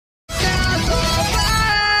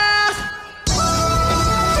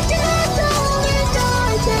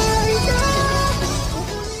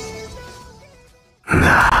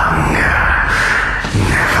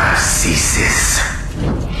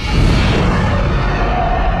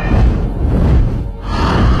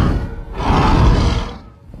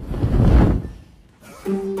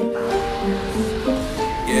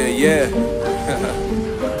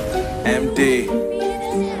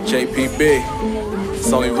be.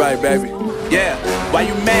 It's only right, baby. Yeah, why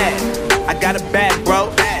you mad? I got a bag,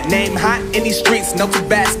 bro. Name hot in these streets, no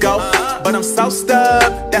Tabasco. But I'm so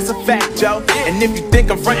stubbed, that's a fact, yo. And if you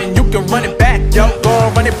think I'm frontin', you can run it back, yo. Go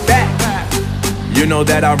and run it back. You know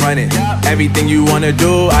that I run it. Everything you wanna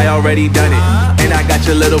do, I already done it. And I got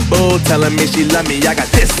your little boo telling me she love me. I got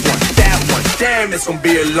this one, that one. Damn, it's gonna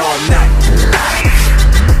be a long night.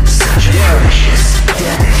 Such a precious,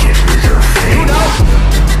 delicate little thing. You know,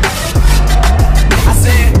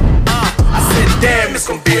 I said, damn, it's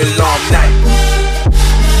gonna be a long night.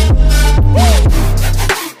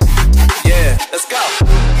 Yeah, let's go.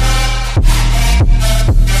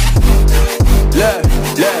 Look.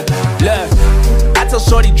 I tell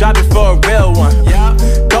shorty drop it for a real one. Yeah.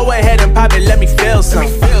 Go ahead and pop it, let me feel some.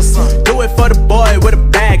 Do it for the boy with a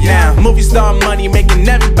bag now. Movie star money making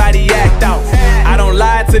everybody act out. I don't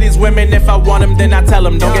lie to these women, if I want them then I tell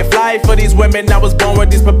them. Don't get fly for these women, I was born with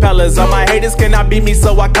these propellers. All my haters cannot beat me,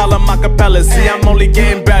 so I call them acapellas. See, I'm only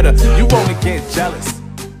getting better, you only get jealous.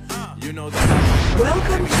 You know that.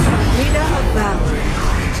 Welcome to the arena of Valor.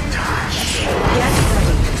 Get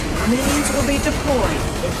ready. Minions will be deployed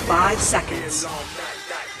in 5 seconds.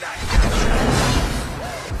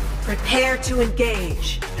 Prepare to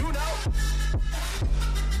engage.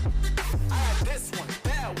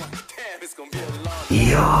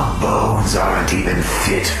 Your bones aren't even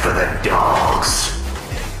fit for the dogs.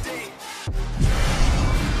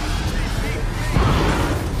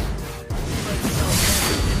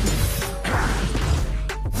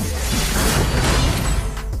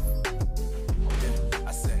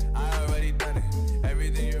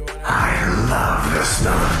 I love the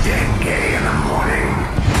smell of dengue in the morning.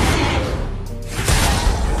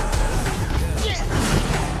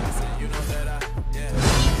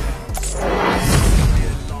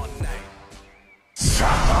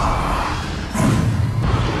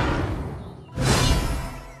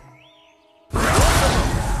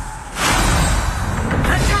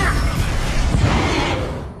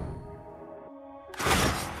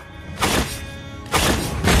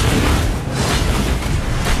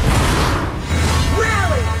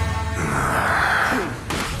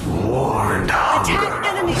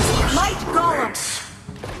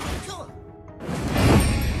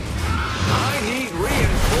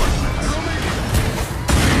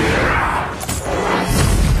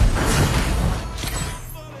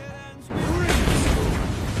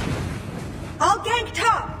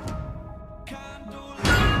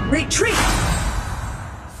 Retreat!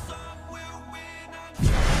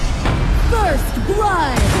 First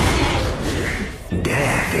blood!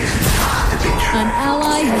 Death is not to be An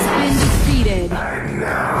ally has been defeated. I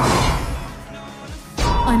know.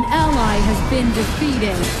 An ally has been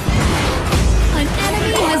defeated. An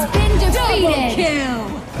enemy has been defeated. Double kill!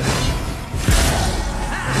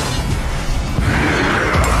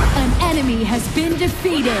 An enemy has been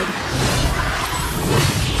defeated.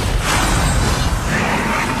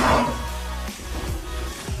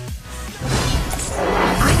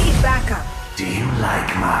 Backup. Do you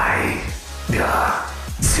like my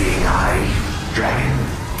seeing eye dragon?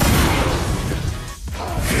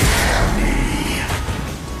 Fear me.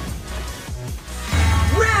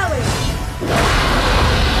 Rally!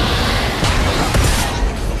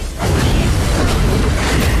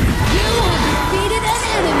 You have defeated an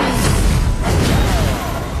enemy.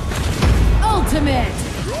 Ultimate.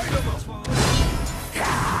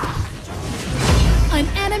 An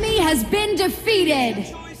enemy has been defeated.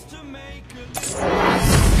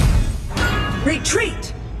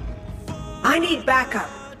 Retreat! I need backup.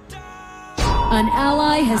 An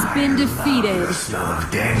ally has been defeated. The smell of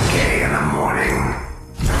dengue in the morning.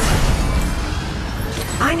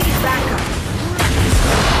 I need backup.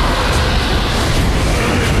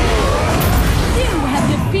 You have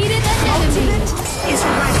defeated an enemy. Ultimate is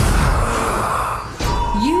ready.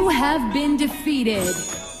 You have been defeated.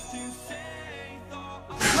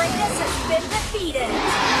 Preyta has been defeated.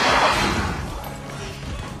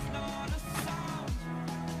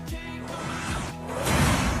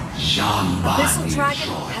 Missile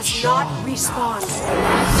Dragon has not respawned.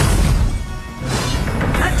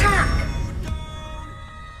 Attack!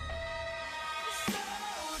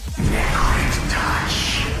 Necroid touch.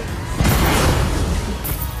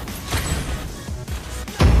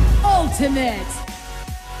 Ultimate.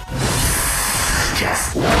 Just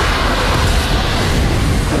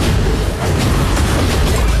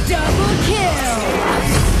Double kill.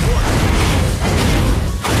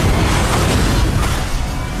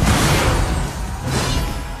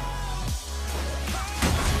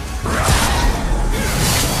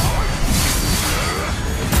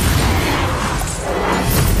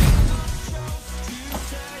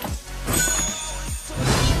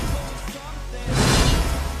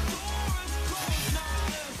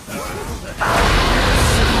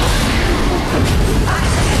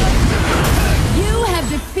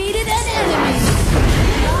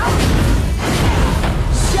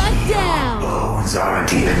 humans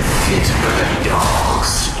aren't even fit for the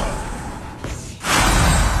dogs.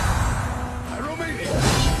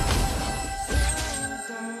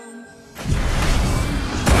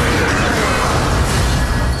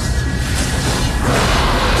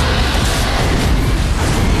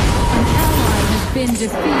 Been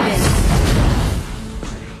defeated.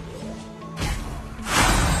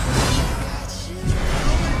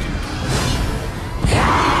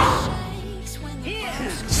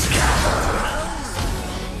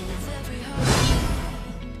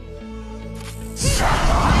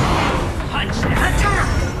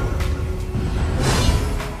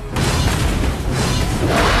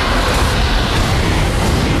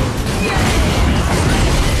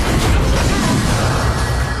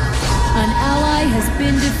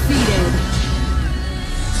 Been defeated.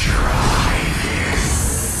 Try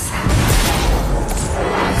this.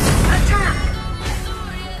 Attack!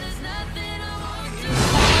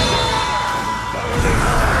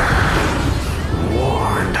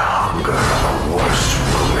 Warned hunger of the worst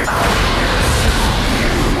ruin.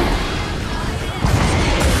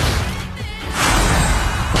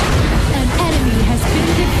 An enemy has been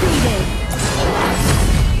defeated.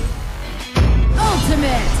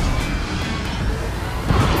 Ultimate!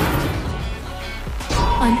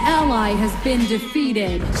 An ally has been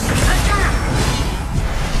defeated. Attack!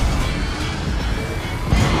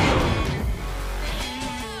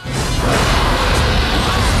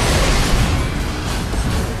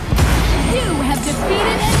 You have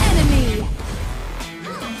defeated an enemy.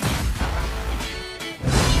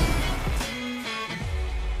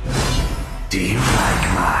 Do you like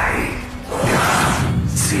my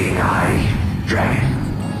seeing eye dragon?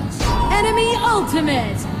 Enemy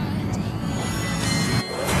ultimate.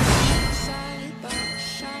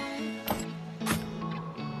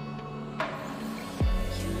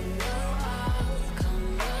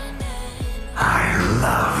 I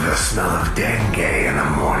love the smell of dengue in the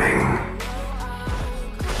morning.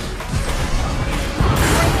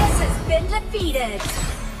 This has been defeated.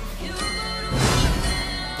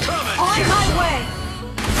 On my way!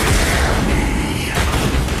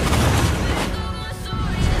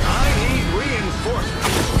 I need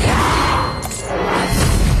reinforcements.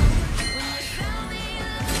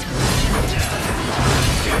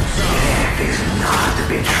 Death is not to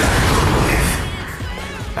be trifled with.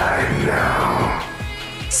 I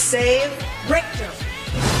know. Save Richter.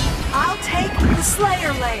 I'll take the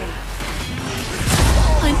Slayer lane.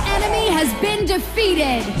 An enemy has been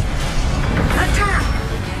defeated. Attack!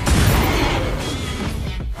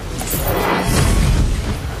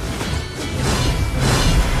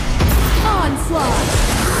 Onslaught.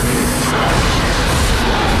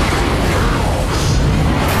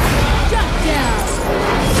 Shut down.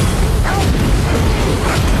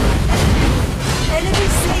 Enemy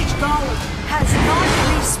Sage Golem has not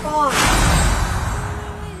respawned.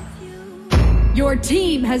 Your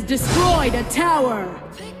team has destroyed a tower.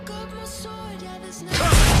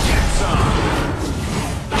 Get some.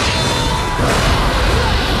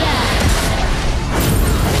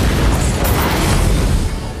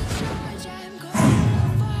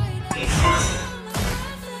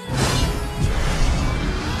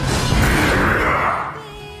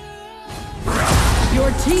 Your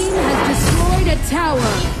team has destroyed a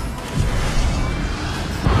tower.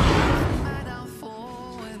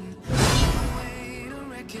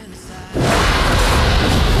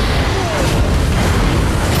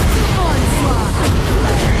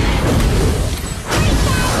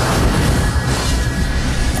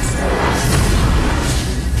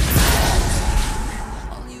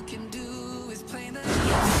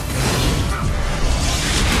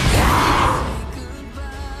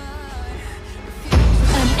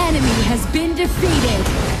 Has been defeated.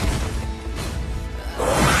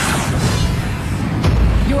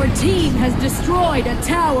 Your team has destroyed a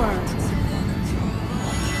tower.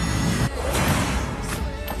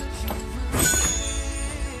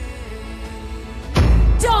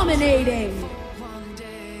 Dominating.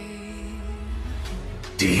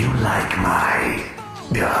 Do you like my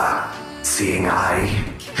seeing eye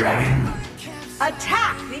dragon?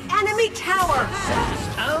 Attack the enemy tower!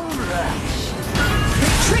 Alright.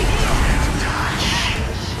 Retreat!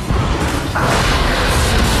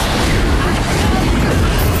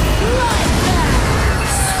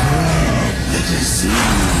 The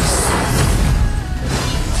disease.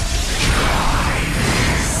 Try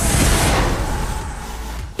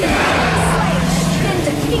Been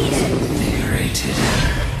defeated. this. Rated.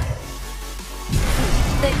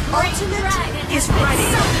 The great Ultimate dragon is has been ready.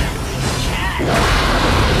 summoned.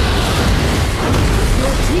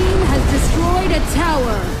 Your team has destroyed a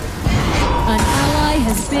tower.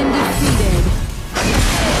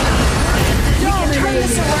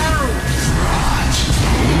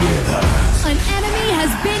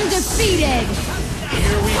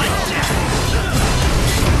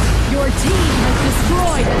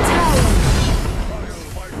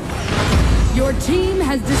 Your team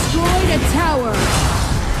has destroyed a tower.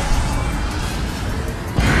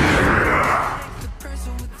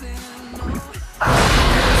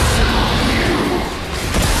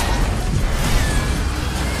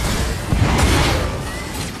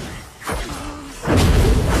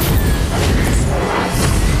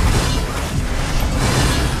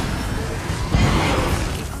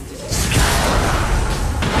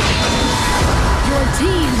 Your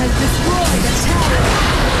team has destroyed a tower.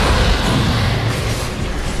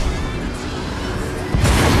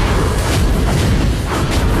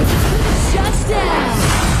 Shut down.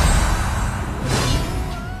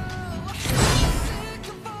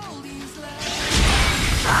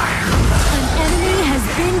 An enemy has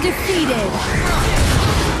been defeated.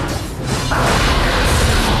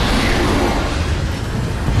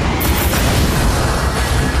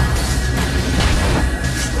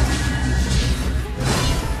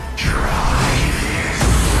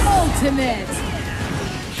 Ultimate.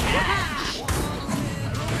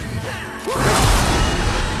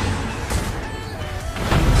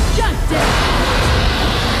 Shut down.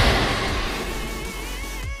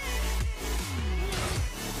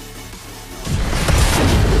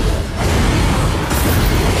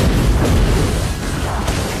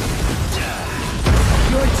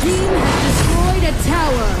 Your team has destroyed a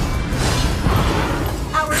tower.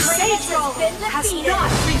 Our Preyta has been defeated.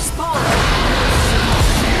 Not respawned.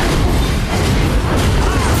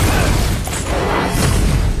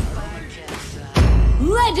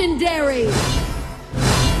 Legendary.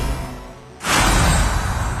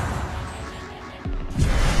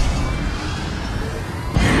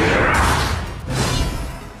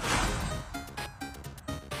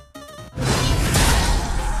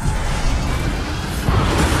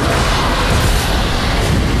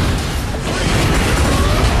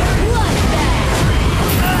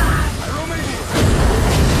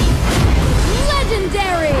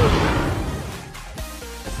 Legendary.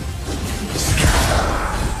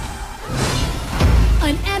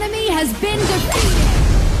 An enemy has been defeated.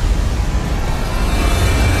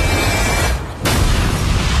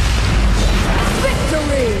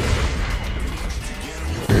 Victory.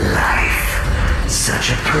 Life. Such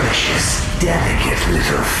a precious, delicate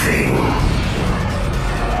little thing.